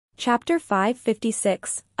Chapter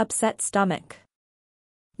 556, Upset Stomach.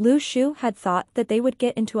 Lu Shu had thought that they would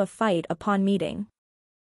get into a fight upon meeting.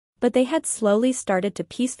 But they had slowly started to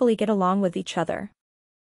peacefully get along with each other.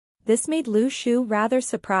 This made Lu Shu rather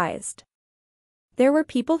surprised. There were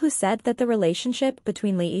people who said that the relationship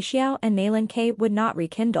between Li Yixiao and Nalin Ke would not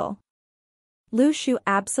rekindle. Lu Shu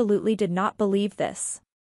absolutely did not believe this.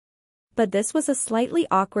 But this was a slightly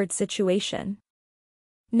awkward situation.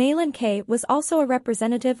 Nalin Ke was also a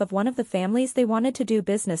representative of one of the families they wanted to do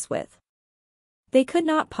business with. They could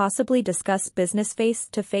not possibly discuss business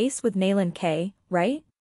face-to-face with Nalin Ke, right?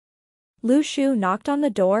 Lu Shu knocked on the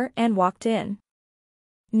door and walked in.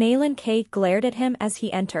 Nalin Ke glared at him as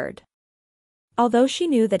he entered. Although she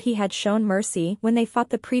knew that he had shown mercy when they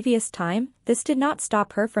fought the previous time, this did not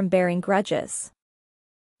stop her from bearing grudges.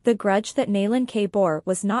 The grudge that Nalin Ke bore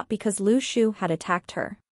was not because Lu Shu had attacked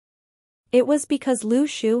her. It was because Lu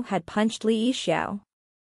Shu had punched Li Yixiao.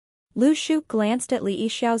 Lu Shu glanced at Li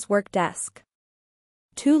Yixiao's work desk.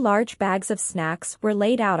 2 large bags of snacks were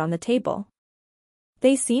laid out on the table.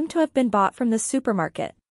 They seemed to have been bought from the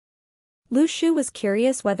supermarket. Lu Shu was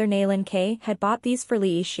curious whether Nalin Ke had bought these for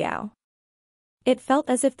Li Yixiao. It felt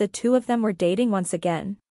as if the two of them were dating once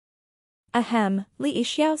again. Ahem, Li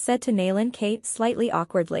Yixiao said to Nalin Ke slightly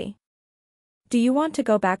awkwardly. Do you want to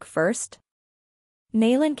go back first?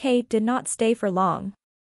 Nalin Ke did not stay for long.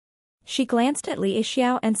 She glanced at Li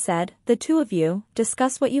Yixiao and said, the two of you,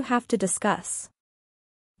 discuss what you have to discuss.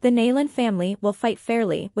 The Nalin family will fight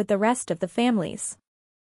fairly with the rest of the families.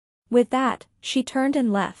 With that, she turned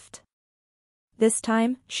and left. This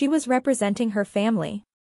time, she was representing her family.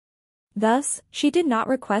 Thus, she did not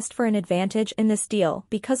request for an advantage in this deal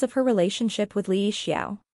because of her relationship with Li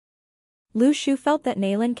Yixiao. Lu Shu felt that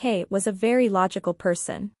Nalin Ke was a very logical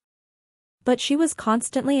person. But she was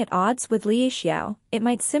constantly at odds with Li Yixiao. It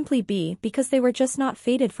might simply be because they were just not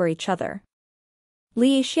fated for each other.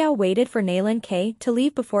 Li Yixiao waited for Nalin Ke to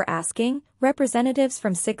leave before asking, representatives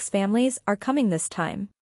from 6 families are coming this time.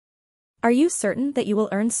 Are you certain that you will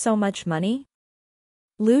earn so much money?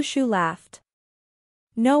 Lu Shu laughed.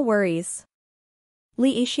 No worries.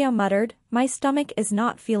 Li Yixiao muttered, my stomach is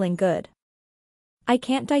not feeling good. I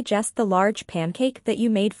can't digest the large pancake that you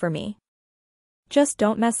made for me. Just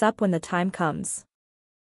don't mess up when the time comes.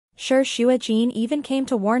 Sure, Xue Jin even came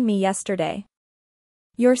to warn me yesterday.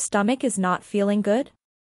 Your stomach is not feeling good?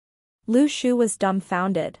 Lu Shu was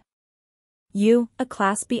dumbfounded. You, a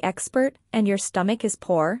Class B expert, and your stomach is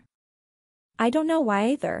poor? I don't know why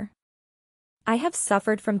either. I have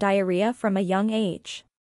suffered from diarrhea from a young age.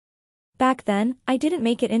 Back then, I didn't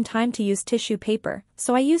make it in time to use tissue paper,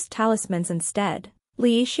 so I used talismans instead,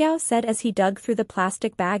 Li Yixiao said as he dug through the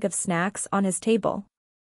plastic bag of snacks on his table.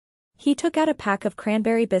 He took out a pack of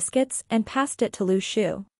cranberry biscuits and passed it to Lu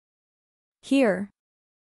Shu. Here.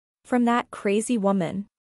 From that crazy woman.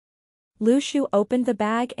 Lu Shu opened the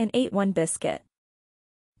bag and ate one biscuit.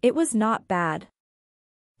 It was not bad.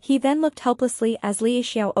 He then looked helplessly as Li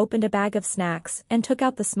Yixiao opened a bag of snacks and took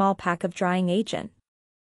out the small pack of drying agent.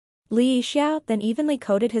 Li Yixiao then evenly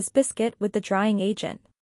coated his biscuit with the drying agent.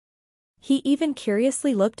 He even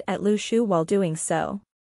curiously looked at Lu Shu while doing so.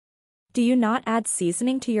 Do you not add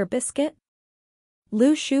seasoning to your biscuit?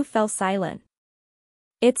 Lu Shu fell silent.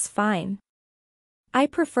 It's fine. I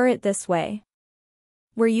prefer it this way.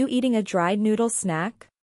 Were you eating a dried noodle snack?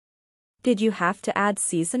 Did you have to add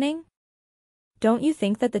seasoning? Don't you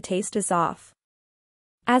think that the taste is off?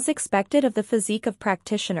 As expected of the physique of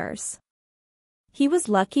practitioners. He was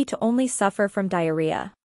lucky to only suffer from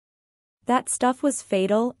diarrhea. That stuff was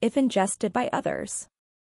fatal if ingested by others.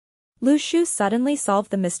 Lu Shu suddenly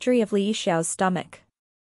solved the mystery of Li Yixiao's stomach.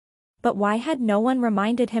 But why had no one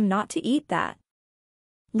reminded him not to eat that?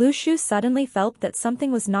 Lu Shu suddenly felt that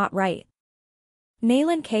something was not right.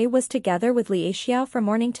 Nalin Ke was together with Li Yixiao from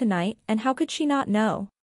morning to night, and how could she not know?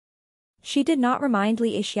 She did not remind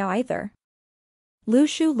Li Yixiao either. Lu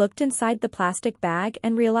Shu looked inside the plastic bag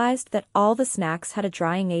and realized that all the snacks had a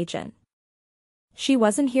drying agent. She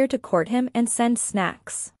wasn't here to court him and send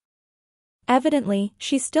snacks. Evidently,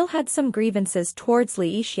 she still had some grievances towards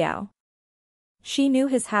Li Yixiao. She knew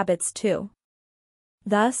his habits too.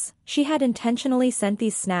 Thus, she had intentionally sent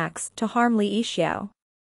these snacks to harm Li Yixiao.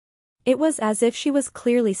 It was as if she was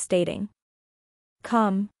clearly stating,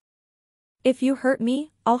 come. If you hurt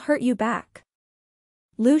me, I'll hurt you back.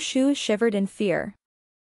 Lu Shu shivered in fear.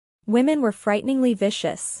 Women were frighteningly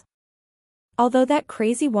vicious. Although that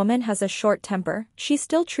crazy woman has a short temper, she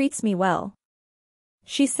still treats me well.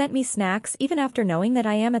 She sent me snacks even after knowing that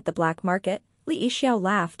I am at the black market. Li Yixiao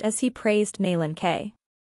laughed as he praised Nalin Ke.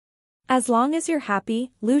 As long as you're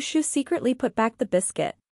happy, Lu Shu secretly put back the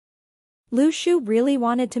biscuit. Lu Shu really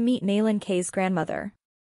wanted to meet Nalan K's grandmother.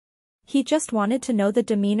 He just wanted to know the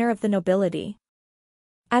demeanor of the nobility.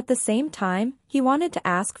 At the same time, he wanted to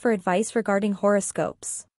ask for advice regarding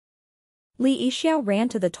horoscopes. Li Yixiao ran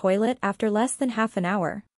to the toilet after less than half an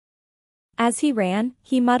hour. As he ran,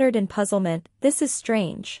 he muttered in puzzlement, "This is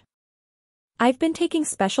strange. I've been taking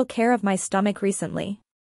special care of my stomach recently."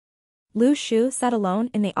 Lu Shu sat alone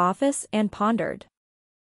in the office and pondered.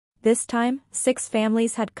 This time, 6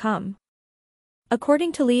 families had come.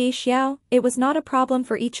 According to Li Yixiao, it was not a problem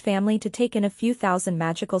for each family to take in a few thousand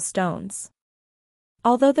magical stones.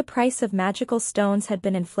 Although the price of magical stones had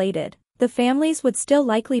been inflated, the families would still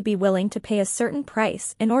likely be willing to pay a certain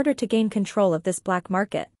price in order to gain control of this black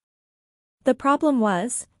market. The problem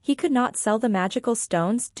was, he could not sell the magical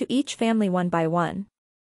stones to each family one by one.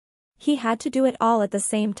 He had to do it all at the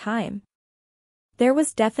same time. There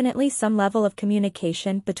was definitely some level of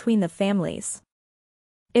communication between the families.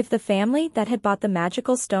 If the family that had bought the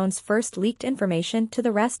magical stones first leaked information to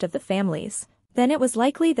the rest of the families, then it was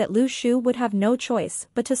likely that Lu Shu would have no choice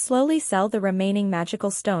but to slowly sell the remaining magical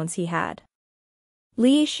stones he had.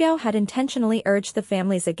 Li Yixiao had intentionally urged the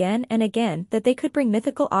families again and again that they could bring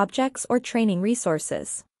mythical objects or training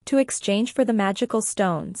resources to exchange for the magical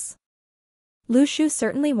stones. Lu Shu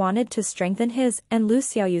certainly wanted to strengthen his and Lu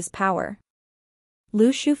Xiaoyu's power.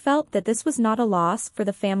 Lu Shu felt that this was not a loss for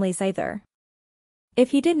the families either.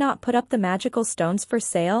 If he did not put up the magical stones for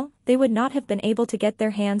sale, they would not have been able to get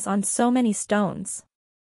their hands on so many stones.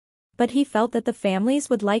 But he felt that the families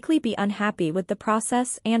would likely be unhappy with the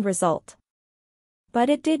process and result. But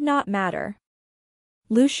it did not matter.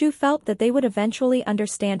 Lu Shu felt that they would eventually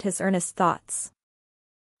understand his earnest thoughts.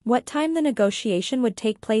 What time the negotiation would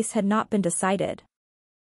take place had not been decided.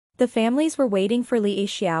 The families were waiting for Li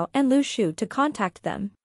Yixiao and Lu Shu to contact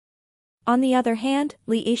them. On the other hand,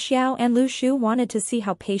 Li Yixiao and Lu Shu wanted to see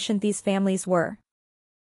how patient these families were.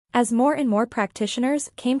 As more and more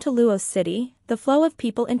practitioners came to Luo City, the flow of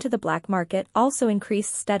people into the black market also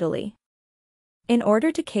increased steadily. In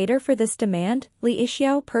order to cater for this demand, Li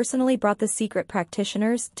Yixiao personally brought the secret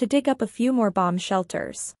practitioners to dig up a few more bomb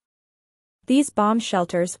shelters. These bomb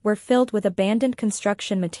shelters were filled with abandoned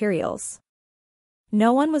construction materials.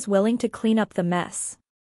 No one was willing to clean up the mess.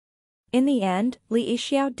 In the end, Li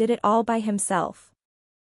Yixiao did it all by himself.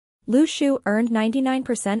 Lu Shu earned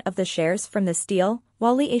 99% of the shares from this deal,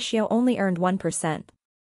 while Li Yixiao only earned 1%.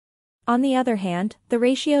 On the other hand, the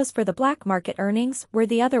ratios for the black market earnings were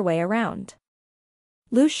the other way around.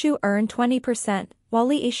 Lu Shu earned 20%, while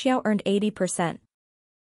Li Yixiao earned 80%.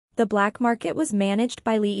 The black market was managed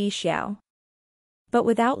by Li Yixiao. But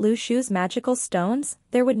without Lu Shu's magical stones,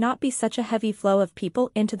 there would not be such a heavy flow of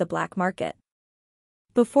people into the black market.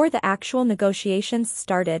 Before the actual negotiations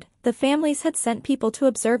started, the families had sent people to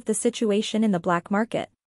observe the situation in the black market.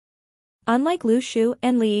 Unlike Lu Shu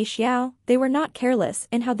and Li Yixiao, they were not careless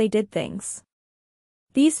in how they did things.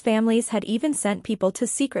 These families had even sent people to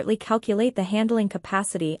secretly calculate the handling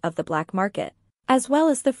capacity of the black market, as well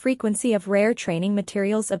as the frequency of rare training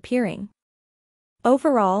materials appearing.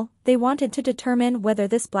 Overall, they wanted to determine whether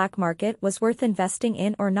this black market was worth investing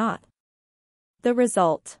in or not. The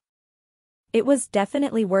result: it was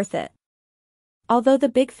definitely worth it. Although the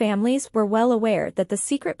big families were well aware that the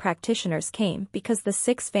secret practitioners came because the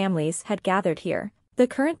 6 families had gathered here, the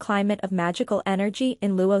current climate of magical energy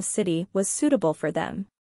in Luo City was suitable for them.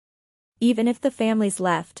 Even if the families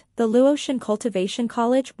left, the Luotian Cultivation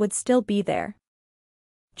College would still be there.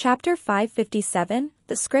 Chapter 557,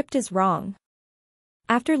 The Script is Wrong.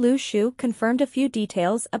 After Lu Shu confirmed a few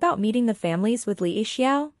details about meeting the families with Li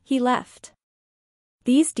Yixiao, he left.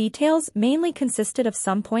 These details mainly consisted of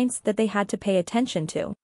some points that they had to pay attention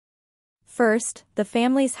to. First, the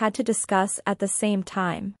families had to discuss at the same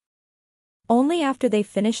time. Only after they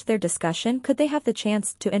finished their discussion could they have the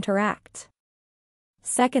chance to interact.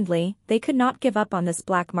 Secondly, they could not give up on this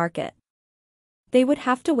black market. They would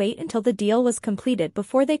have to wait until the deal was completed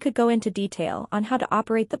before they could go into detail on how to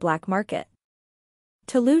operate the black market.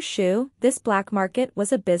 To Lu Shu, this black market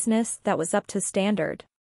was a business that was up to standard.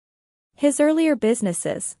 His earlier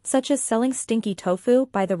businesses, such as selling stinky tofu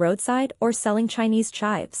by the roadside or selling Chinese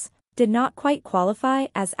chives, did not quite qualify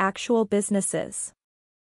as actual businesses.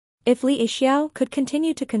 If Li Yixiao could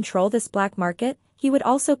continue to control this black market, he would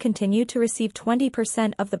also continue to receive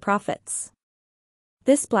 20% of the profits.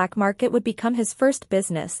 This black market would become his first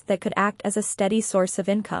business that could act as a steady source of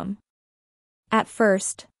income. At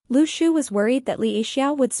first, Lu Shu was worried that Li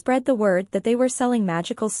Yixiao would spread the word that they were selling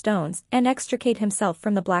magical stones and extricate himself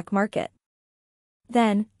from the black market.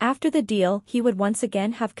 Then, after the deal, he would once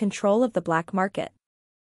again have control of the black market.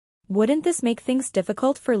 Wouldn't this make things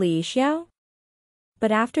difficult for Li Yixiao?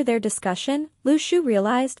 But after their discussion, Lu Shu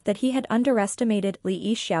realized that he had underestimated Li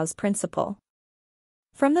Yixiao's principle.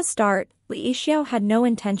 From the start, Li Yixiao had no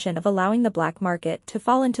intention of allowing the black market to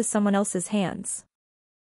fall into someone else's hands.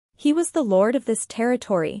 He was the lord of this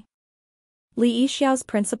territory. Li Yixiao's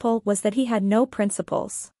principle was that he had no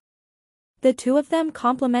principles. The two of them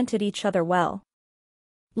complemented each other well.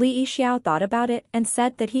 Li Yixiao thought about it and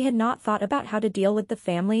said that he had not thought about how to deal with the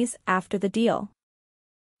families after the deal.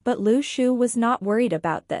 But Lu Shu was not worried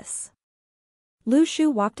about this. Lu Shu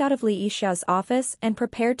walked out of Li Yixiao's office and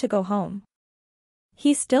prepared to go home.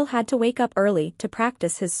 He still had to wake up early to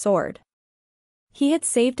practice his sword. He had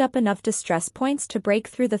saved up enough distress points to break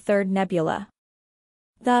through the third nebula.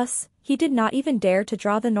 Thus, he did not even dare to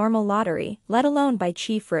draw the normal lottery, let alone buy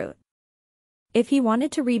chi fruit. If he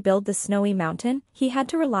wanted to rebuild the snowy mountain, he had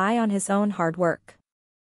to rely on his own hard work.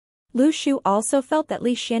 Lu Shu also felt that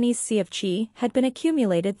Li Xianyi's sea of qi had been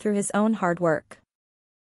accumulated through his own hard work.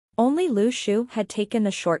 Only Lu Shu had taken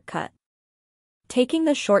the shortcut. Taking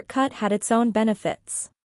the shortcut had its own benefits.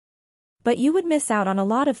 But you would miss out on a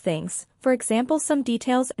lot of things, for example some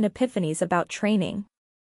details and epiphanies about training.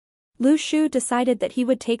 Lu Shu decided that he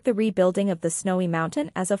would take the rebuilding of the snowy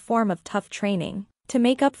mountain as a form of tough training, to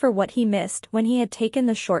make up for what he missed when he had taken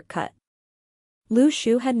the shortcut. Lu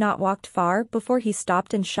Shu had not walked far before he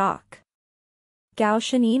stopped in shock. Gao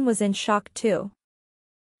Shinin was in shock too.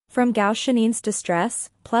 From Gao Shinin's distress,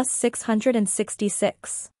 plus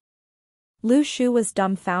 666. Lu Shu was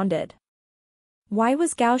dumbfounded. Why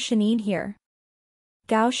was Gao Shinin here?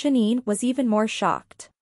 Gao Shinin was even more shocked.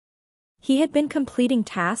 He had been completing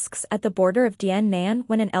tasks at the border of Diannan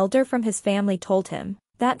when an elder from his family told him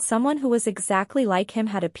that someone who was exactly like him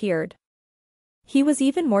had appeared. He was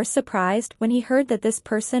even more surprised when he heard that this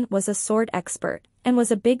person was a sword expert and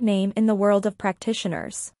was a big name in the world of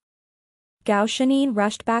practitioners. Gao Shinin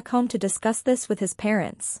rushed back home to discuss this with his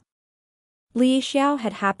parents. Li Yixiao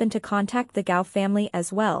had happened to contact the Gao family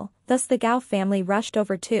as well, thus the Gao family rushed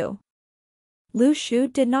over too. Lu Shu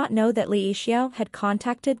did not know that Li Yixiao had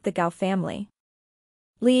contacted the Gao family.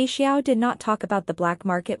 Li Yixiao did not talk about the black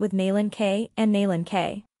market with Nailin K, and Nailin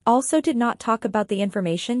K also did not talk about the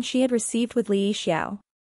information she had received with Li Yixiao.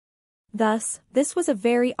 Thus, this was a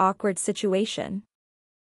very awkward situation.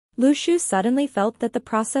 Lu Shu suddenly felt that the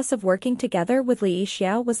process of working together with Li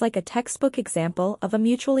Yixiao was like a textbook example of a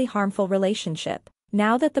mutually harmful relationship.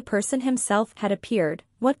 Now that the person himself had appeared,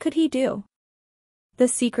 what could he do? The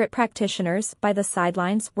secret practitioners by the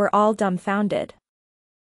sidelines were all dumbfounded.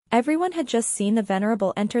 Everyone had just seen the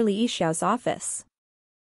venerable enter Li Yixiao's office.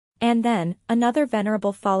 And then, another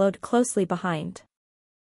venerable followed closely behind.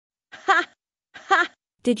 Ha! Ha!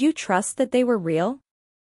 Did you trust that they were real?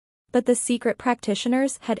 But the secret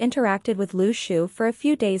practitioners had interacted with Lu Shu for a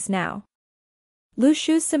few days now. Lu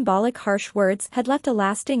Shu's symbolic harsh words had left a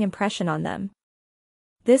lasting impression on them.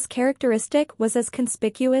 This characteristic was as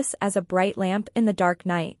conspicuous as a bright lamp in the dark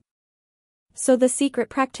night. So the secret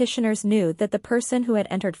practitioners knew that the person who had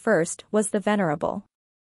entered first was the venerable.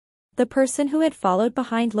 The person who had followed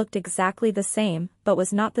behind looked exactly the same, but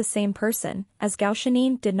was not the same person, as Gao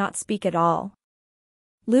Shinin did not speak at all.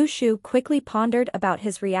 Lu Shu quickly pondered about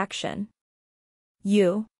his reaction.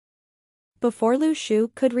 You. Before Lu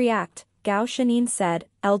Shu could react, Gao Shinin said,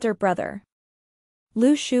 "Elder brother."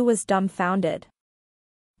 Lu Shu was dumbfounded.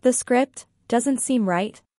 The script doesn't seem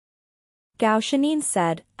right. Gao Shinin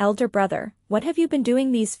said, "Elder brother, what have you been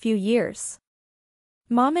doing these few years?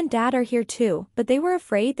 Mom and Dad are here too, but they were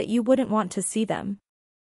afraid that you wouldn't want to see them.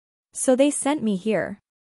 So they sent me here.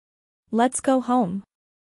 Let's go home."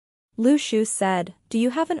 Lu Shu said, "Do you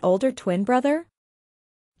have an older twin brother?"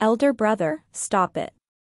 "Elder brother, stop it.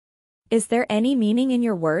 Is there any meaning in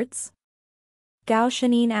your words?" Gao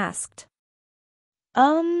Shinin asked.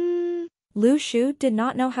 Lu Shu did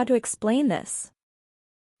not know how to explain this.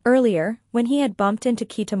 Earlier, when he had bumped into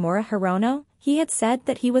Kitamura Hirono, he had said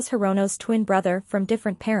that he was Hirono's twin brother from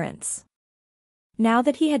different parents. Now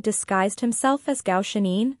that he had disguised himself as Gao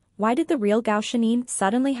Shinin, why did the real Gao Shinin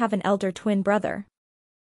suddenly have an elder twin brother?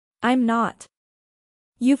 "I'm not.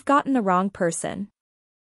 You've gotten the wrong person.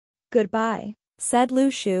 Goodbye," said Lu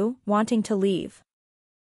Shu, wanting to leave.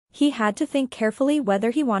 He had to think carefully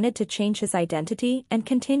whether he wanted to change his identity and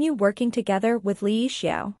continue working together with Li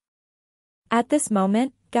Yixiao. At this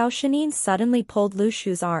moment, Gao Shinin suddenly pulled Lu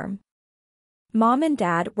Shu's arm. "Mom and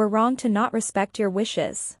Dad were wrong to not respect your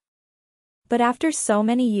wishes. But after so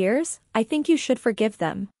many years, I think you should forgive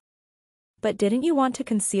them. But didn't you want to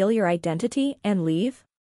conceal your identity and leave?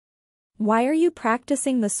 Why are you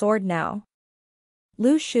practicing the sword now?"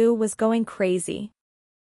 Lu Shu was going crazy.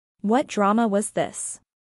 What drama was this?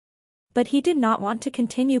 But he did not want to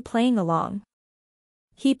continue playing along.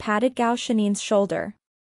 He patted Gao Xinin's shoulder.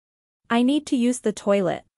 I need to use the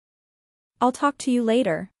toilet. I'll talk to you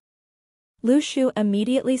later. Lu Shu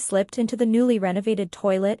immediately slipped into the newly renovated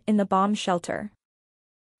toilet in the bomb shelter.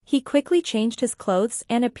 He quickly changed his clothes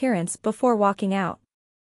and appearance before walking out.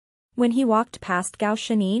 When he walked past Gao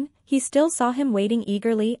Xinin, he still saw him waiting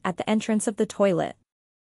eagerly at the entrance of the toilet.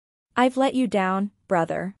 I've let you down,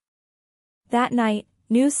 brother. That night,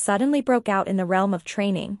 news suddenly broke out in the realm of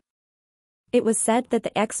training. It was said that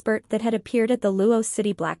the expert that had appeared at the Luo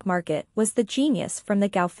City black market was the genius from the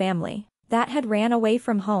Gao family that had ran away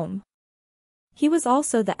from home. He was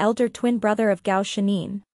also the elder twin brother of Gao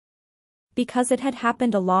Xinin. Because it had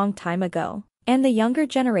happened a long time ago, and the younger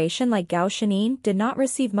generation like Gao Xinin did not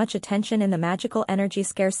receive much attention in the magical energy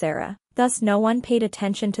scarce era, thus no one paid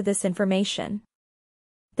attention to this information.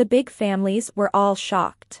 The big families were all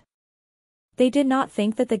shocked. They did not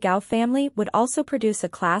think that the Gao family would also produce a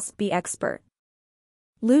Class B expert.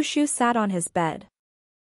 Lu Shu sat on his bed.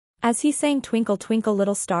 As he sang Twinkle Twinkle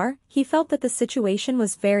Little Star, he felt that the situation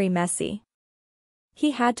was very messy.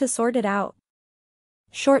 He had to sort it out.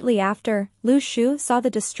 Shortly after, Lu Shu saw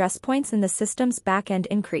the distress points in the system's back-end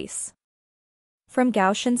increase. From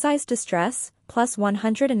Gao Xinzai's distress, plus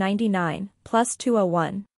 199, plus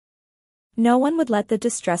 201. No one would let the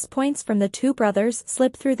distress points from the two brothers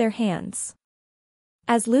slip through their hands.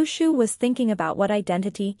 As Lu Shu was thinking about what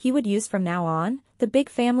identity he would use from now on, the big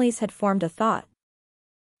families had formed a thought.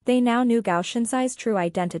 They now knew Gao Xinzai's true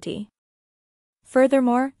identity.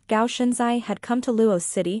 Furthermore, Gao Xinzai had come to Luo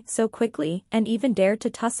City so quickly and even dared to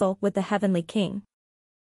tussle with the Heavenly King.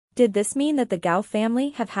 Did this mean that the Gao family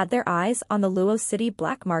have had their eyes on the Luo City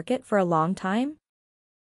black market for a long time?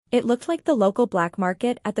 It looked like the local black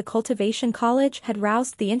market at the Cultivation College had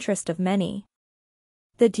roused the interest of many.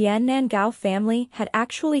 The Diannan Gao family had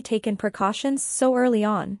actually taken precautions so early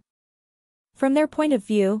on. From their point of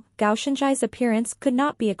view, Gao Xinzai's appearance could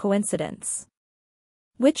not be a coincidence.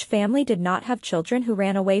 Which family did not have children who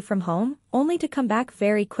ran away from home, only to come back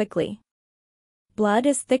very quickly? Blood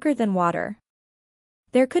is thicker than water.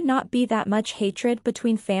 There could not be that much hatred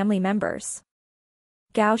between family members.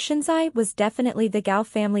 Gao Xinzai was definitely the Gao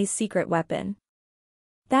family's secret weapon.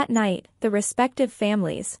 That night, the respective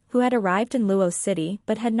families, who had arrived in Luo City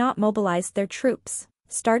but had not mobilized their troops,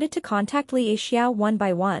 started to contact Li Xiao one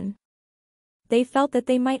by one. They felt that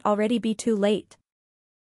they might already be too late.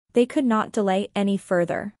 They could not delay any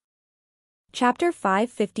further. Chapter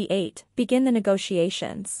 558, Begin the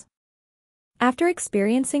Negotiations. After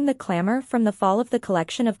experiencing the clamor from the fall of the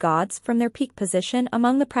collection of gods from their peak position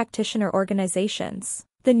among the practitioner organizations,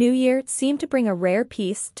 the New Year seemed to bring a rare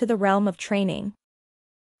peace to the realm of training.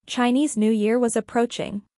 Chinese New Year was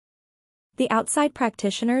approaching. The outside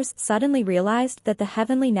practitioners suddenly realized that the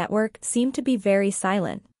Heavenly Network seemed to be very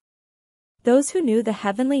silent. Those who knew the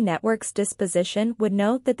Heavenly Network's disposition would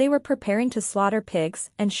know that they were preparing to slaughter pigs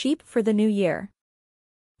and sheep for the New Year.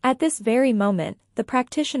 At this very moment, the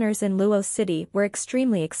practitioners in Luo City were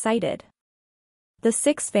extremely excited. The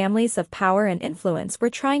 6 families of power and influence were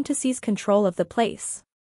trying to seize control of the place.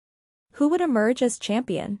 Who would emerge as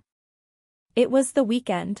champion? It was the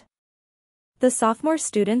weekend. The sophomore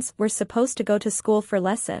students were supposed to go to school for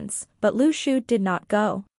lessons, but Lu Shu did not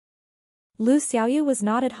go. Lu Xiaoyu was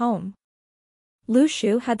not at home. Lu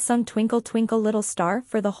Shu had sung Twinkle Twinkle Little Star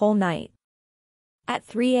for the whole night. At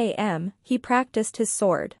 3 a.m., he practiced his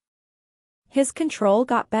sword. His control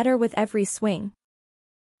got better with every swing.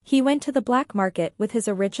 He went to the black market with his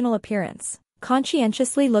original appearance,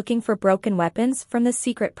 conscientiously looking for broken weapons from the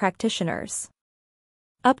secret practitioners.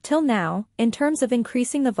 Up till now, in terms of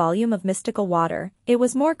increasing the volume of mystical water, it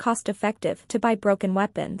was more cost-effective to buy broken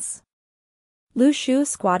weapons. Lu Shu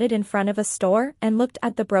squatted in front of a store and looked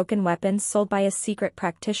at the broken weapons sold by a secret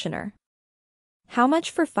practitioner. How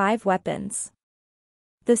much for 5 weapons?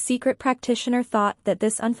 The secret practitioner thought that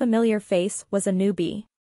this unfamiliar face was a newbie.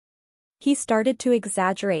 He started to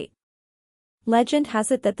exaggerate. Legend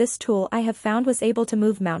has it that this tool I have found was able to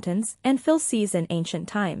move mountains and fill seas in ancient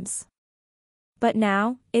times. But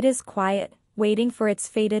now, it is quiet, waiting for its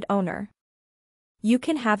fated owner. You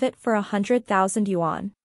can have it for 100,000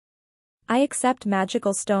 yuan. I accept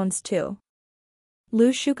magical stones too.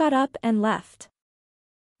 Lu Shu got up and left.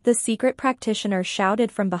 The secret practitioner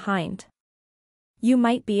shouted from behind. You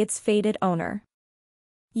might be its fated owner.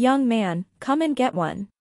 Young man, come and get one.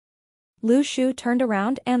 Lu Shu turned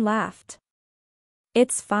around and laughed.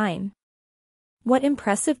 It's fine. What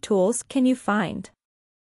impressive tools can you find?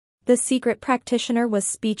 The secret practitioner was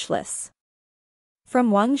speechless.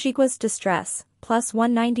 From Wang Zhigua's distress, plus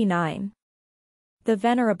 199. The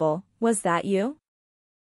Venerable, was that you?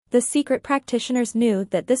 The secret practitioners knew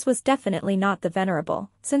that this was definitely not the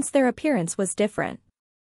venerable, since their appearance was different.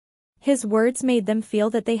 His words made them feel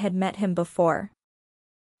that they had met him before.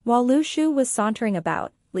 While Lu Shu was sauntering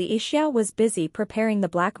about, Li Yixiao was busy preparing the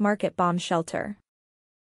black market bomb shelter.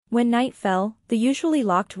 When night fell, the usually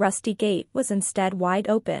locked rusty gate was instead wide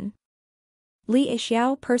open. Li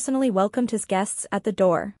Yixiao personally welcomed his guests at the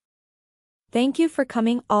door. "Thank you for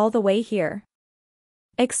coming all the way here.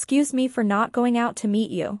 Excuse me for not going out to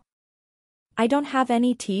meet you. I don't have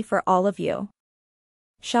any tea for all of you.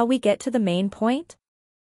 Shall we get to the main point?"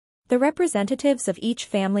 The representatives of each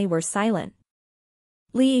family were silent.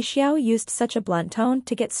 Li Yixiao used such a blunt tone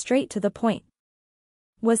to get straight to the point.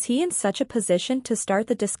 Was he in such a position to start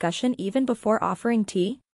the discussion even before offering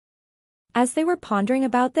tea? As they were pondering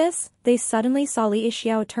about this, they suddenly saw Li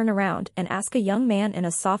Yixiao turn around and ask a young man in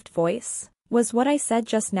a soft voice, "Was what I said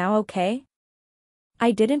just now okay?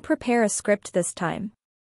 I didn't prepare a script this time."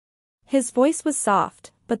 His voice was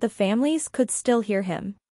soft, but the families could still hear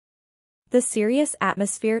him. The serious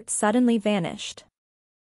atmosphere suddenly vanished.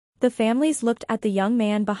 The families looked at the young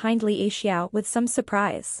man behind Li Yixiao with some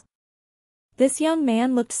surprise. This young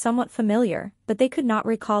man looked somewhat familiar, but they could not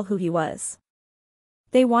recall who he was.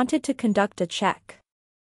 They wanted to conduct a check.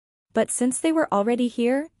 But since they were already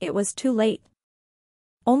here, it was too late.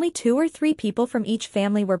 Only 2 or 3 people from each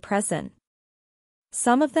family were present.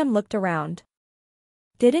 Some of them looked around.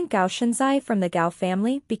 Didn't Gao Shenzai from the Gao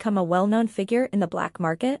family become a well-known figure in the black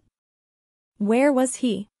market? Where was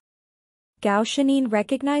he? Gao Shinin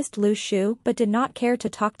recognized Lu Shu but did not care to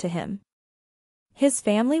talk to him. His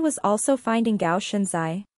family was also finding Gao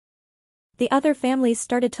Shenzai. The other families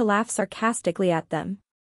started to laugh sarcastically at them.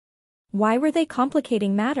 Why were they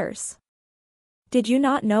complicating matters? Did you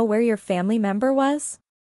not know where your family member was?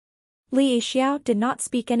 Li Yixiao did not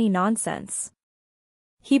speak any nonsense.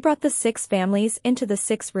 He brought the 6 families into the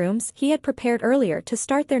 6 rooms he had prepared earlier to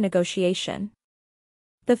start their negotiation.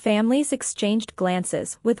 The families exchanged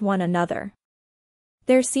glances with one another.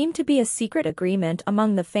 There seemed to be a secret agreement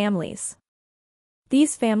among the families.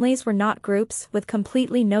 These families were not groups with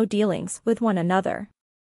completely no dealings with one another.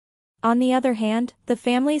 On the other hand, the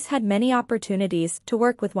families had many opportunities to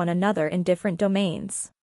work with one another in different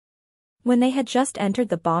domains. When they had just entered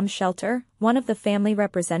the bomb shelter, one of the family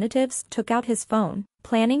representatives took out his phone,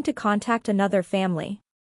 planning to contact another family.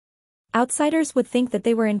 Outsiders would think that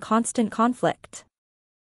they were in constant conflict.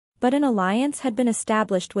 But an alliance had been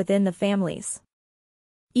established within the families.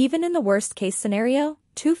 Even in the worst-case scenario,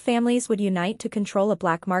 2 families would unite to control a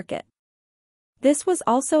black market. This was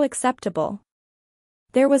also acceptable.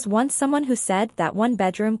 There was once someone who said that 1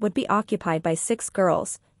 bedroom would be occupied by 6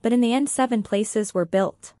 girls, but in the end 7 places were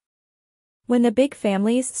built. When the big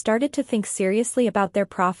families started to think seriously about their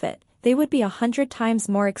profit, they would be 100 times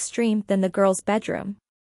more extreme than the girls' bedroom.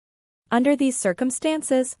 Under these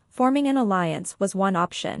circumstances, forming an alliance was one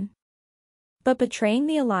option. But betraying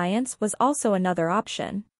the alliance was also another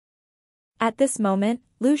option. At this moment,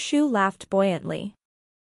 Lu Shu laughed buoyantly.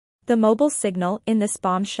 The mobile signal in this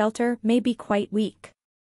bomb shelter may be quite weak.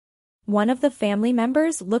 One of the family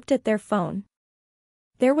members looked at their phone.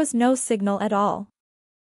 There was no signal at all.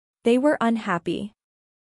 They were unhappy.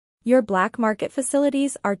 Your black market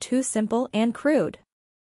facilities are too simple and crude.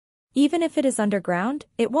 Even if it is underground,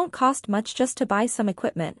 it won't cost much just to buy some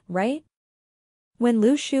equipment, right? When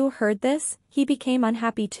Lu Shu heard this, he became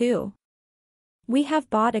unhappy too. We have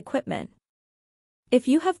bought equipment. If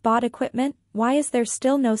you have bought equipment, why is there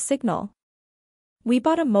still no signal? We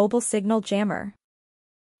bought a mobile signal jammer.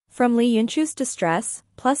 From Li Yunchu's distress,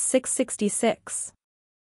 plus 666.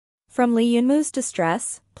 From Li Yunmu's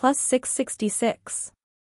distress, plus 666.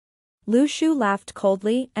 Lu Shu laughed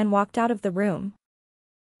coldly and walked out of the room.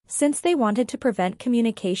 Since they wanted to prevent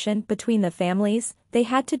communication between the families, they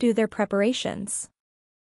had to do their preparations.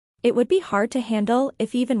 It would be hard to handle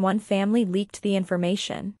if even one family leaked the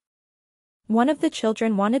information. One of the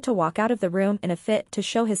children wanted to walk out of the room in a fit to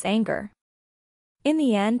show his anger. In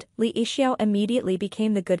the end, Li Yixiao immediately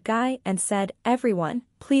became the good guy and said, "Everyone,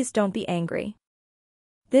 please don't be angry.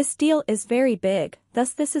 This deal is very big,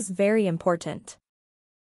 thus this is very important.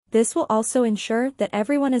 This will also ensure that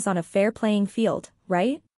everyone is on a fair playing field,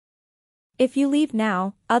 right? If you leave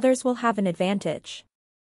now, others will have an advantage."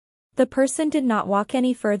 The person did not walk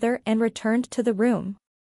any further and returned to the room.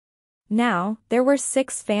 Now, there were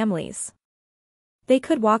 6 families. They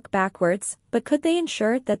could walk backwards, but could they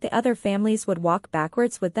ensure that the other families would walk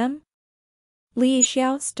backwards with them? Li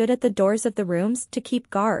Yixiao stood at the doors of the rooms to keep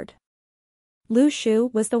guard. Lu Shu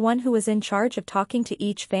was the one who was in charge of talking to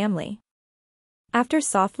each family. After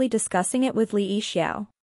softly discussing it with Li Yixiao,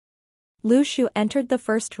 Lu Shu entered the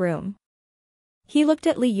first room. He looked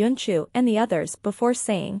at Li Yunchu and the others before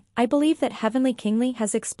saying, I believe that Heavenly Kingly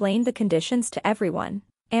has explained the conditions to everyone,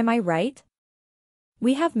 am I right?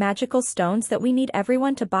 We have magical stones that we need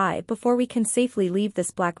everyone to buy before we can safely leave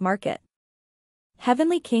this black market.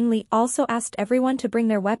 Heavenly Kingly also asked everyone to bring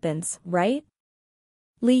their weapons, right?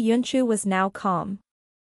 Li Yunchu was now calm.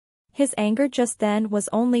 His anger just then was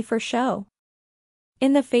only for show.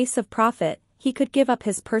 In the face of profit, he could give up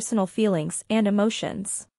his personal feelings and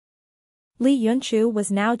emotions. Li Yunchu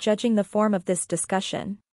was now judging the form of this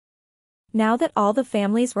discussion. Now that all the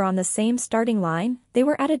families were on the same starting line, they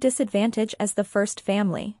were at a disadvantage as the first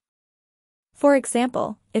family. For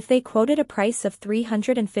example, if they quoted a price of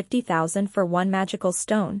 350,000 for one magical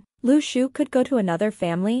stone, Lu Shu could go to another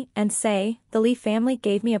family and say, the Li family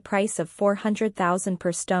gave me a price of 400,000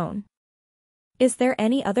 per stone. Is there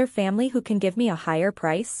any other family who can give me a higher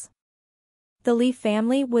price? The Li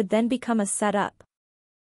family would then become a setup.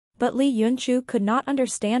 But Li Yunchu could not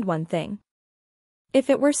understand one thing. If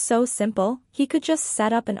it were so simple, he could just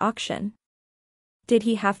set up an auction. Did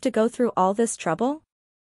he have to go through all this trouble?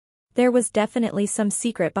 There was definitely some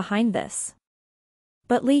secret behind this.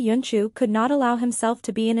 But Li Yunchu could not allow himself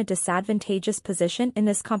to be in a disadvantageous position in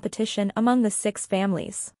this competition among the 6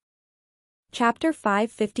 families. Chapter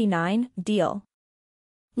 559, Deal.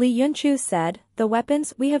 Li Yunchu said, the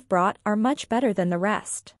weapons we have brought are much better than the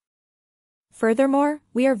rest. Furthermore,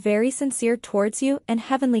 we are very sincere towards you and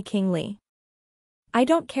Heavenly Kingly. I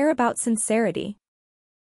don't care about sincerity.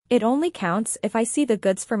 It only counts if I see the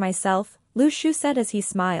goods for myself, Lu Shu said as he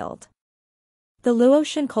smiled. The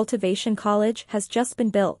Luotian Cultivation College has just been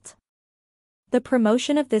built. The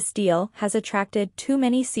promotion of this deal has attracted too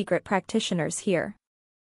many secret practitioners here.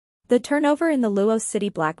 The turnover in the Luo City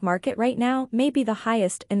black market right now may be the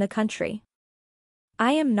highest in the country.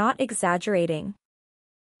 I am not exaggerating.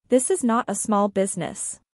 This is not a small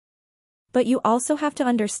business. But you also have to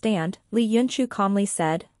understand, Li Yunchu calmly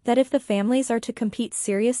said, that if the families are to compete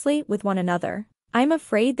seriously with one another, I'm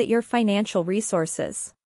afraid that your financial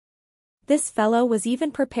resources. This fellow was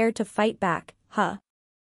even prepared to fight back, huh?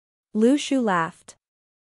 Lu Shu laughed.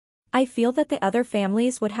 I feel that the other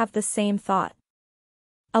families would have the same thought.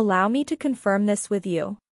 Allow me to confirm this with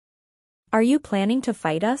you. Are you planning to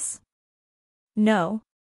fight us? No.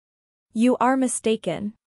 You are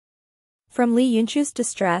mistaken. From Li Yunchu's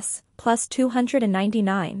distress, plus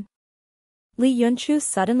 299. Li Yunchu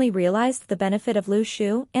suddenly realized the benefit of Lu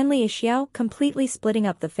Shu and Li Xiao completely splitting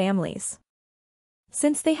up the families.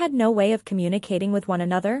 Since they had no way of communicating with one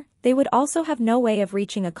another, they would also have no way of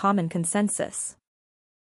reaching a common consensus.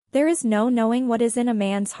 There is no knowing what is in a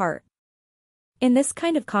man's heart. In this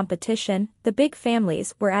kind of competition, the big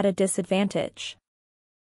families were at a disadvantage.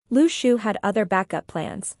 Lu Shu had other backup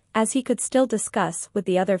plans, as he could still discuss with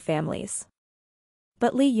the other families.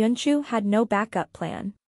 But Li Yunchu had no backup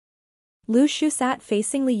plan. Lu Shu sat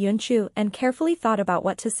facing Li Yunchu and carefully thought about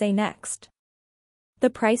what to say next. The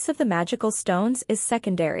price of the magical stones is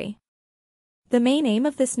secondary. The main aim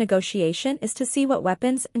of this negotiation is to see what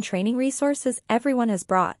weapons and training resources everyone has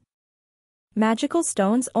brought. Magical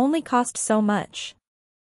stones only cost so much.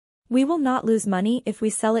 We will not lose money if we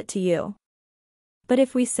sell it to you. But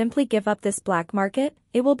if we simply give up this black market,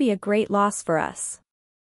 it will be a great loss for us.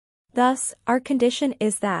 Thus, our condition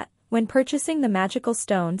is that, when purchasing the magical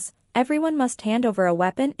stones, everyone must hand over a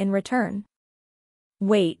weapon in return.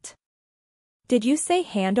 Wait. Did you say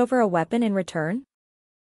hand over a weapon in return?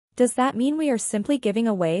 Does that mean we are simply giving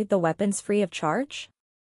away the weapons free of charge?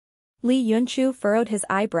 Li Yunchu furrowed his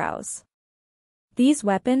eyebrows. These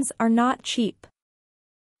weapons are not cheap.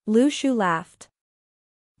 Lu Shu laughed.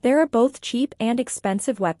 There are both cheap and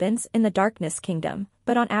expensive weapons in the Darkness Kingdom,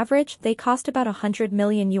 but on average they cost about 100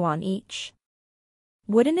 million yuan each.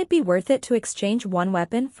 Wouldn't it be worth it to exchange one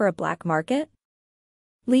weapon for a black market?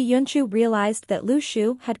 Li Yunchu realized that Lu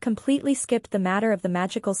Shu had completely skipped the matter of the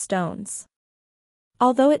magical stones.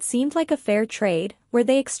 Although it seemed like a fair trade, where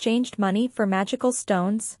they exchanged money for magical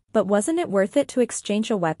stones, but wasn't it worth it to exchange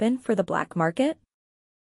a weapon for the black market?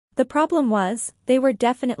 The problem was, they were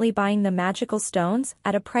definitely buying the magical stones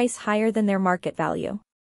at a price higher than their market value.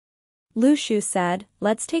 Lu Shu said,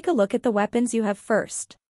 let's take a look at the weapons you have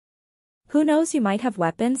first. Who knows, you might have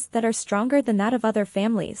weapons that are stronger than that of other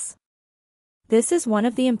families. This is one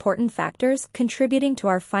of the important factors contributing to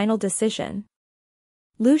our final decision.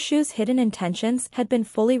 Lu Shu's hidden intentions had been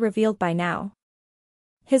fully revealed by now.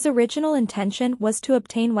 His original intention was to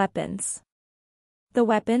obtain weapons. The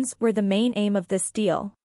weapons were the main aim of this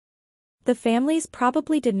deal. The families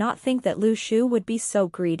probably did not think that Lu Shu would be so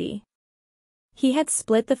greedy. He had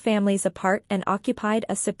split the families apart and occupied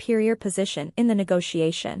a superior position in the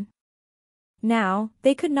negotiation. Now,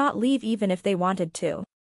 they could not leave even if they wanted to.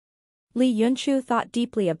 Li Yunchu thought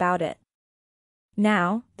deeply about it.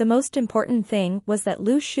 Now, the most important thing was that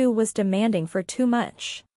Lu Shu was demanding for too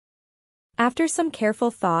much. After some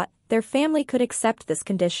careful thought, their family could accept this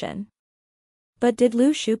condition. But did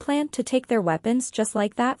Lu Shu plan to take their weapons just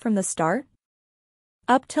like that from the start?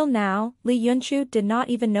 Up till now, Li Yunchu did not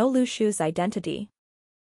even know Lu Shu's identity.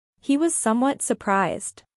 He was somewhat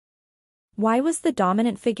surprised. Why was the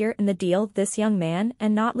dominant figure in the deal this young man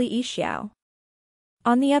and not Li Yixiao?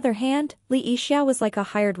 On the other hand, Li Yixiao was like a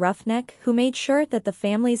hired roughneck who made sure that the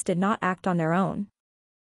families did not act on their own.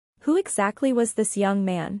 Who exactly was this young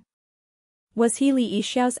man? Was he Li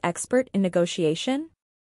Yixiao's expert in negotiation?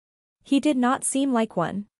 He did not seem like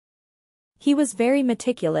one. He was very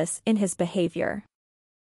meticulous in his behavior.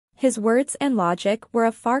 His words and logic were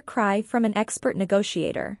a far cry from an expert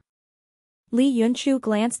negotiator. Li Yunchu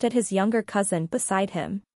glanced at his younger cousin beside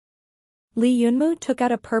him. Li Yunmu took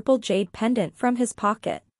out a purple jade pendant from his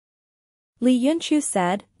pocket. Li Yunchu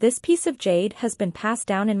said, "This piece of jade has been passed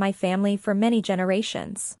down in my family for many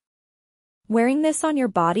generations. Wearing this on your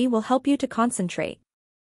body will help you to concentrate.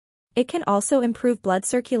 It can also improve blood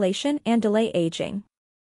circulation and delay aging.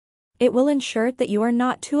 It will ensure that you are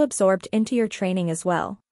not too absorbed into your training as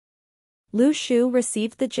well." Lu Shu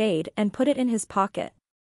received the jade and put it in his pocket.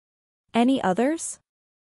 Any others?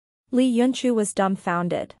 Li Yunchu was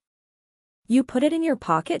dumbfounded. You put it in your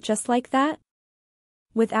pocket just like that?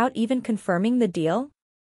 Without even confirming the deal?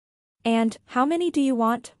 And, how many do you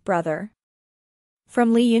want, brother?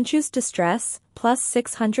 From Li Yunchu's distress, plus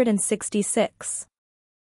 666.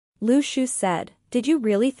 Lu Shu said, "Did you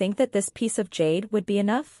really think that this piece of jade would be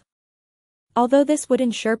enough? Although this would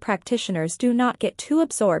ensure practitioners do not get too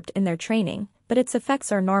absorbed in their training, but its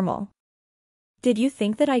effects are normal. Did you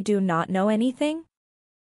think that I do not know anything?"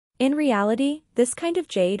 In reality, this kind of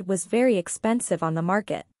jade was very expensive on the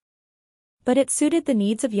market. But it suited the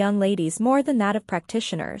needs of young ladies more than that of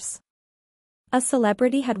practitioners. A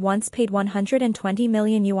celebrity had once paid 120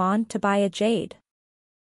 million yuan to buy a jade.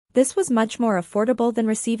 This was much more affordable than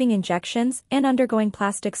receiving injections and undergoing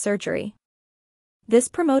plastic surgery. This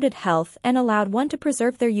promoted health and allowed one to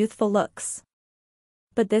preserve their youthful looks.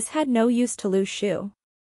 But this had no use to Lu Shu.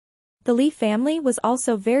 The Li family was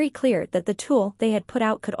also very clear that the tool they had put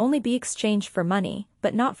out could only be exchanged for money,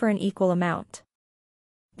 but not for an equal amount.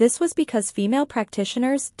 This was because female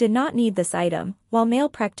practitioners did not need this item, while male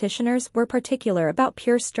practitioners were particular about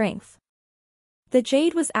pure strength. The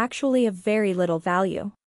jade was actually of very little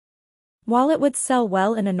value. While it would sell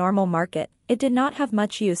well in a normal market, it did not have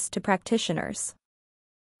much use to practitioners.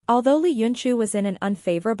 Although Li Yunchu was in an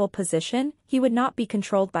unfavorable position, he would not be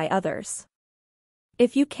controlled by others.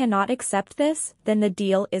 If you cannot accept this, then the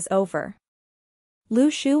deal is over. Lu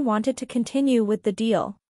Shu wanted to continue with the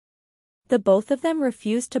deal. The both of them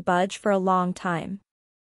refused to budge for a long time.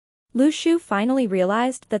 Lu Shu finally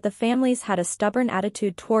realized that the families had a stubborn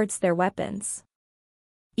attitude towards their weapons.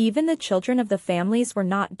 Even the children of the families were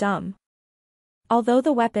not dumb. Although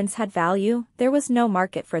the weapons had value, there was no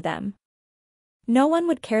market for them. No one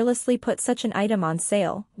would carelessly put such an item on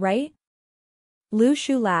sale, right? Lu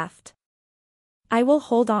Shu laughed. "I will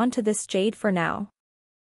hold on to this jade for now.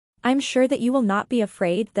 I'm sure that you will not be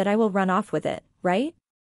afraid that I will run off with it, right?"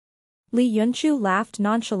 Li Yunchu laughed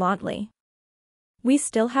nonchalantly. "We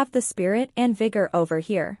still have the spirit and vigor over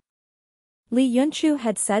here." Li Yunchu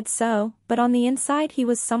had said so, but on the inside he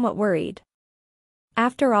was somewhat worried.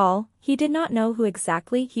 After all, he did not know who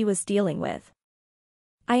exactly he was dealing with.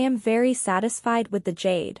 "I am very satisfied with the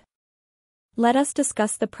jade. Let us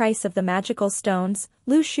discuss the price of the magical stones,"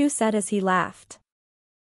 Lu Shu said as he laughed.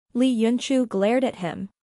 Li Yunchu glared at him.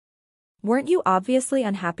 "Weren't you obviously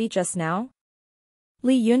unhappy just now?"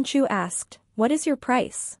 Li Yunchu asked, "What is your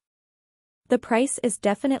price?" "The price is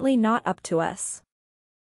definitely not up to us."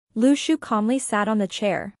 Lu Shu calmly sat on the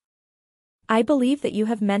chair. "I believe that you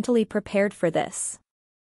have mentally prepared for this.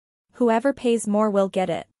 Whoever pays more will get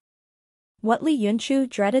it." What Li Yunchu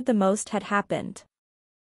dreaded the most had happened.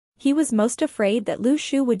 He was most afraid that Lu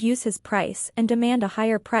Shu would use his price and demand a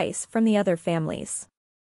higher price from the other families.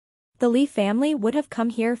 The Li family would have come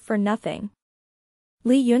here for nothing.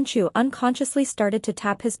 Li Yunchu unconsciously started to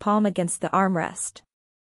tap his palm against the armrest.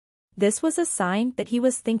 This was a sign that he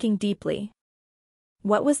was thinking deeply.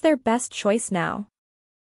 What was their best choice now?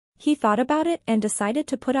 He thought about it and decided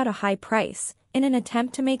to put out a high price, in an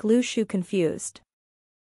attempt to make Lu Shu confused.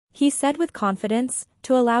 He said with confidence,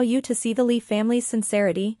 "To allow you to see the Li family's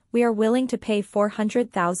sincerity, we are willing to pay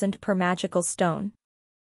 400,000 per magical stone."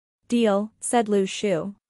 "Deal," said Lu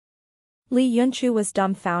Shu. Li Yunchu was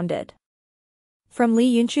dumbfounded. From Li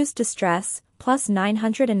Yunchu's distress, plus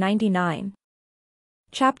 999.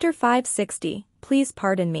 Chapter 560, Please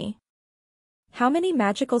pardon me. How many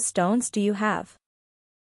magical stones do you have?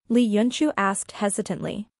 Li Yunchu asked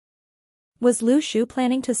hesitantly. Was Lu Shu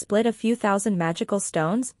planning to split a few thousand magical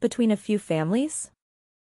stones between a few families?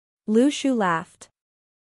 Lu Shu laughed.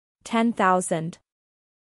 10,000.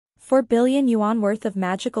 4 billion yuan worth of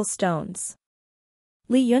magical stones.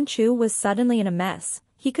 Li Yunchu was suddenly in a mess.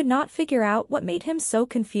 He could not figure out what made him so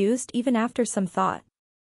confused even after some thought.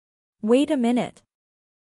 Wait a minute.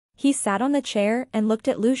 He sat on the chair and looked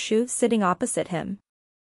at Lu Shu sitting opposite him.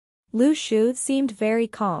 Lu Shu seemed very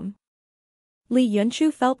calm. Li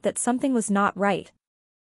Yunchu felt that something was not right.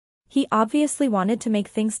 He obviously wanted to make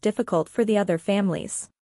things difficult for the other families.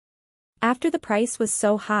 After the price was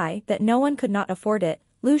so high that no one could not afford it,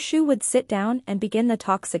 Lu Shu would sit down and begin the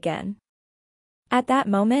talks again. At that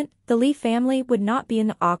moment, the Li family would not be in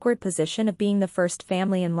the awkward position of being the first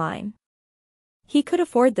family in line. He could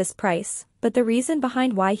afford this price, but the reason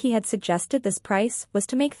behind why he had suggested this price was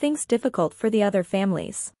to make things difficult for the other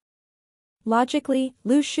families. Logically,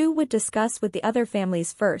 Lu Shu would discuss with the other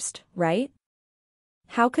families first, right?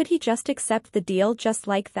 How could he just accept the deal just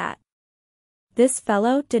like that? This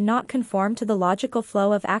fellow did not conform to the logical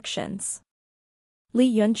flow of actions.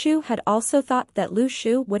 Li Yunchu had also thought that Lu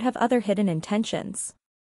Shu would have other hidden intentions.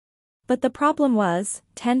 But the problem was,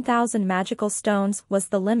 10,000 magical stones was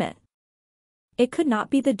the limit. It could not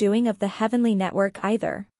be the doing of the heavenly network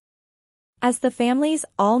either. As the families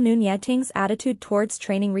all knew Nieting's attitude towards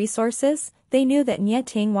training resources, they knew that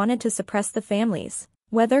Nieting wanted to suppress the families,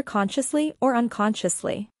 whether consciously or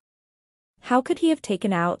unconsciously. How could he have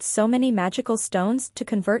taken out so many magical stones to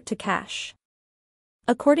convert to cash?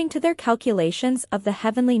 According to their calculations of the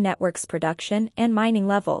heavenly network's production and mining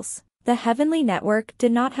levels, the heavenly network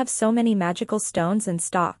did not have so many magical stones in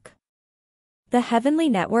stock. The heavenly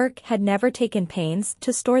network had never taken pains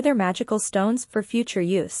to store their magical stones for future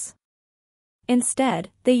use. Instead,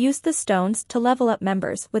 they used the stones to level up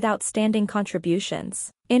members with outstanding contributions,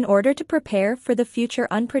 in order to prepare for the future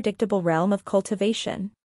unpredictable realm of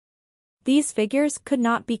cultivation. These figures could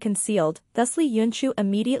not be concealed, thus Li Yunchu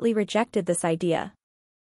immediately rejected this idea.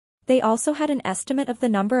 They also had an estimate of the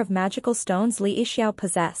number of magical stones Li Yixiao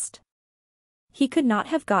possessed. He could not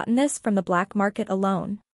have gotten this from the black market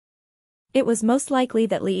alone. It was most likely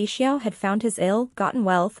that Li Yixiao had found his ill-gotten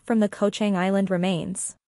wealth from the Kochang Island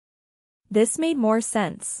remains. This made more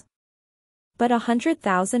sense. But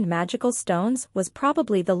 100,000 magical stones was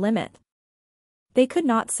probably the limit. They could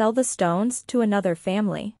not sell the stones to another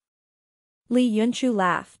family. Li Yunchu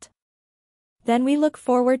laughed. Then we look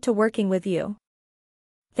forward to working with you.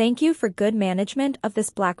 Thank you for good management of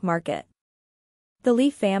this black market. The Li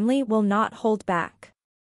family will not hold back.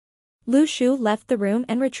 Lu Shu left the room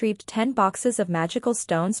and retrieved 10 boxes of magical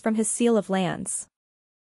stones from his seal of lands.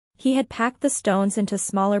 He had packed the stones into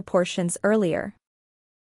smaller portions earlier.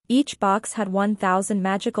 Each box had 1,000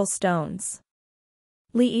 magical stones.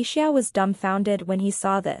 Li Yixiao was dumbfounded when he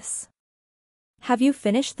saw this. Have you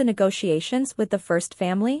finished the negotiations with the first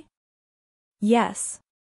family? Yes.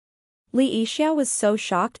 Li Yixiao was so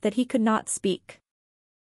shocked that he could not speak.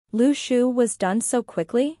 Lu Shu was done so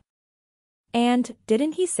quickly? And,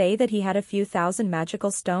 didn't he say that he had a few thousand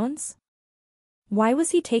magical stones? Why was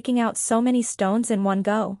he taking out so many stones in one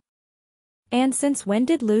go? And since when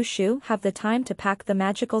did Lu Shu have the time to pack the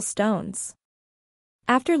magical stones?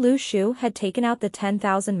 After Lu Shu had taken out the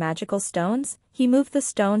 10,000 magical stones, he moved the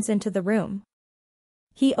stones into the room.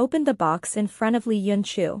 He opened the box in front of Li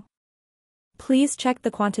Yunchu. Please check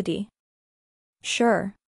the quantity.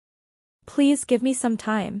 Sure. Please give me some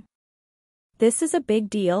time. This is a big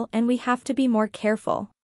deal and we have to be more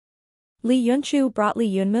careful. Li Yunchu brought Li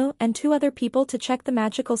Yunmu and 2 other people to check the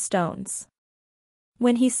magical stones.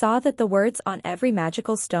 When he saw that the words on every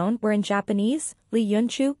magical stone were in Japanese, Li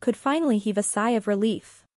Yunchu could finally heave a sigh of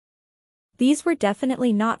relief. These were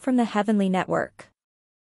definitely not from the heavenly network.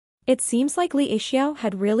 It seems like Li Yixiao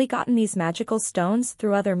had really gotten these magical stones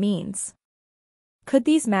through other means. Could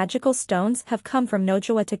these magical stones have come from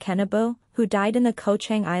Nojawa Takenabu, who died in the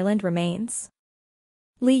Kochang Island remains?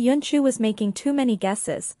 Li Yunchu was making too many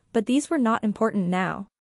guesses, but these were not important now.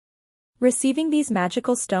 Receiving these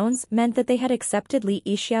magical stones meant that they had accepted Li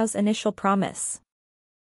Yixiao's initial promise.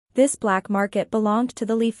 This black market belonged to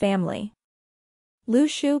the Li family. Lu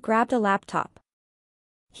Shu grabbed a laptop.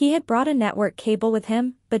 He had brought a network cable with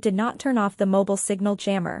him, but did not turn off the mobile signal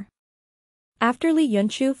jammer. After Li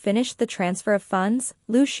Yunchu finished the transfer of funds,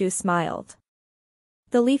 Lu Shu smiled.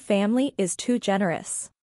 The Li family is too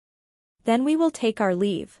generous. Then we will take our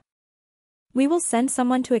leave. We will send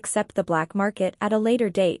someone to accept the black market at a later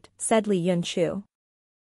date, said Li Yunchu.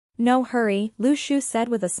 No hurry, Lu Shu said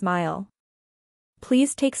with a smile.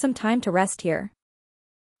 Please take some time to rest here.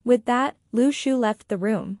 With that, Lu Shu left the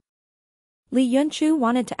room. Li Yunchu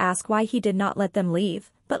wanted to ask why he did not let them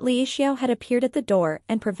leave, but Li Yixiao had appeared at the door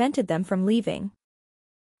and prevented them from leaving.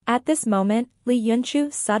 At this moment, Li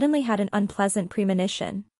Yunchu suddenly had an unpleasant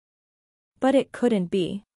premonition. But it couldn't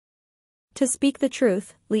be. To speak the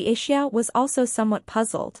truth, Li Yixiao was also somewhat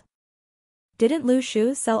puzzled. Didn't Lu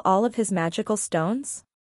Shu sell all of his magical stones?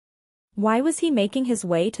 Why was he making his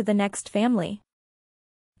way to the next family?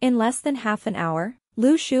 In less than half an hour,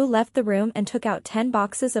 Lu Shu left the room and took out 10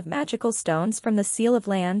 boxes of magical stones from the Seal of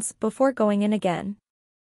Lands before going in again.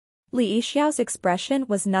 Li Yixiao's expression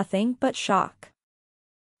was nothing but shock.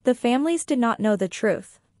 The families did not know the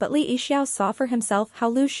truth, but Li Yixiao saw for himself how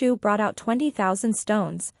Lu Shu brought out 20,000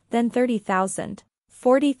 stones, then 30,000,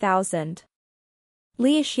 40,000.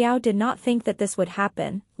 Li Yixiao did not think that this would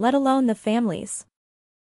happen, let alone the families.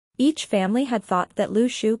 Each family had thought that Lu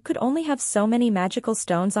Shu could only have so many magical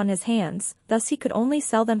stones on his hands, thus he could only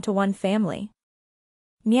sell them to one family.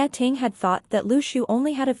 Mia Ting had thought that Lu Shu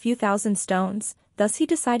only had a few thousand stones, thus he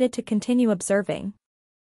decided to continue observing.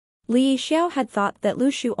 Li Yixiao had thought that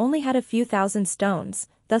Lu Shu only had a few thousand stones,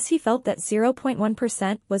 thus he felt that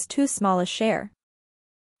 0.1% was too small a share.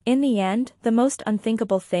 In the end, the most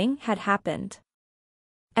unthinkable thing had happened.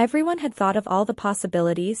 Everyone had thought of all the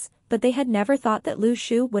possibilities, but they had never thought that Lu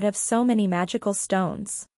Shu would have so many magical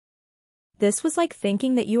stones. This was like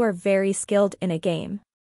thinking that you are very skilled in a game.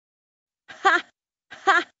 Ha!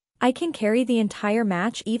 Ha! I can carry the entire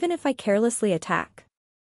match even if I carelessly attack.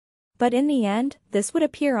 But in the end, this would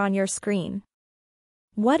appear on your screen.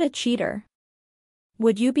 What a cheater.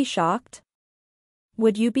 Would you be shocked?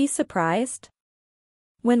 Would you be surprised?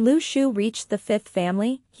 When Lu Shu reached the 5th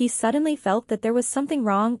family, he suddenly felt that there was something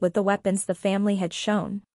wrong with the weapons the family had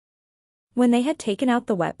shown. When they had taken out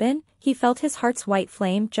the weapon, he felt his heart's white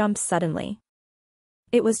flame jump suddenly.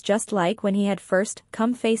 It was just like when he had first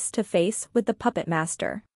come face to face with the puppet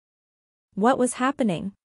master. What was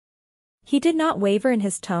happening? He did not waver in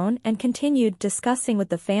his tone and continued discussing with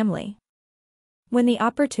the family. When the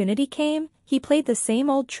opportunity came, he played the same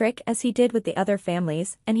old trick as he did with the other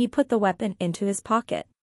families, and he put the weapon into his pocket.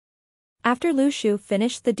 After Lu Shu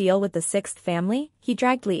finished the deal with the 6th family, he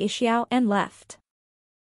dragged Li Yixiao and left.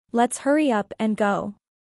 Let's hurry up and go.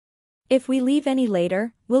 If we leave any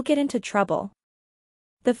later, we'll get into trouble.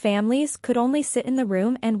 The families could only sit in the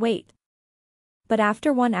room and wait. But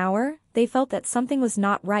after 1 hour, they felt that something was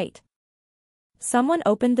not right. Someone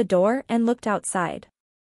opened the door and looked outside.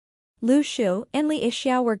 Lu Shu and Li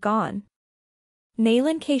Yixiao were gone.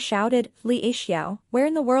 Nailin K shouted, Li Yixiao, where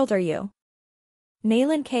in the world are you?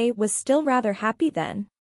 Nailin K was still rather happy then.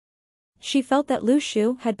 She felt that Lu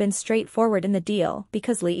Shu had been straightforward in the deal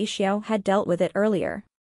because Li Yixiao had dealt with it earlier.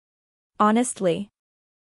 Honestly.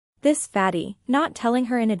 This fatty, not telling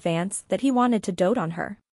her in advance that he wanted to dote on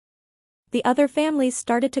her. The other families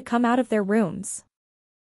started to come out of their rooms.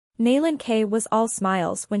 Nailin K was all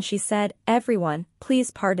smiles when she said, everyone,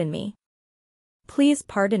 please pardon me. Please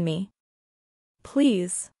pardon me.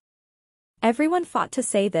 Please. Everyone fought to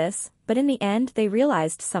say this, but in the end they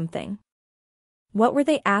realized something. What were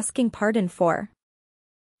they asking pardon for?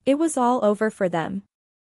 It was all over for them.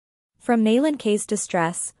 From Nailin K's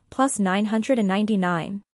distress, plus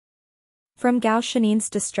 999. From Gao Shanin's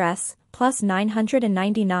distress, plus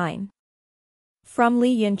 999. From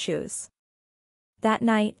Li Yunchu's. That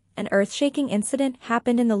night, an earth-shaking incident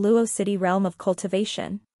happened in the Luo City realm of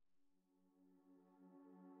cultivation.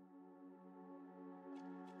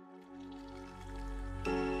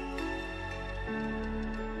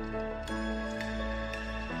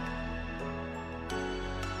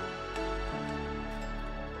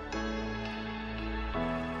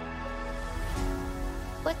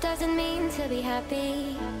 What does it mean to be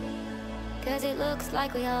happy? 'Cause it looks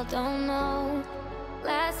like we all don't know.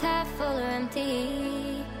 Glass half full or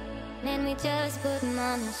empty, then we just put 'em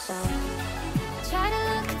on the shelf. Try to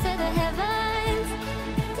look to the heavens,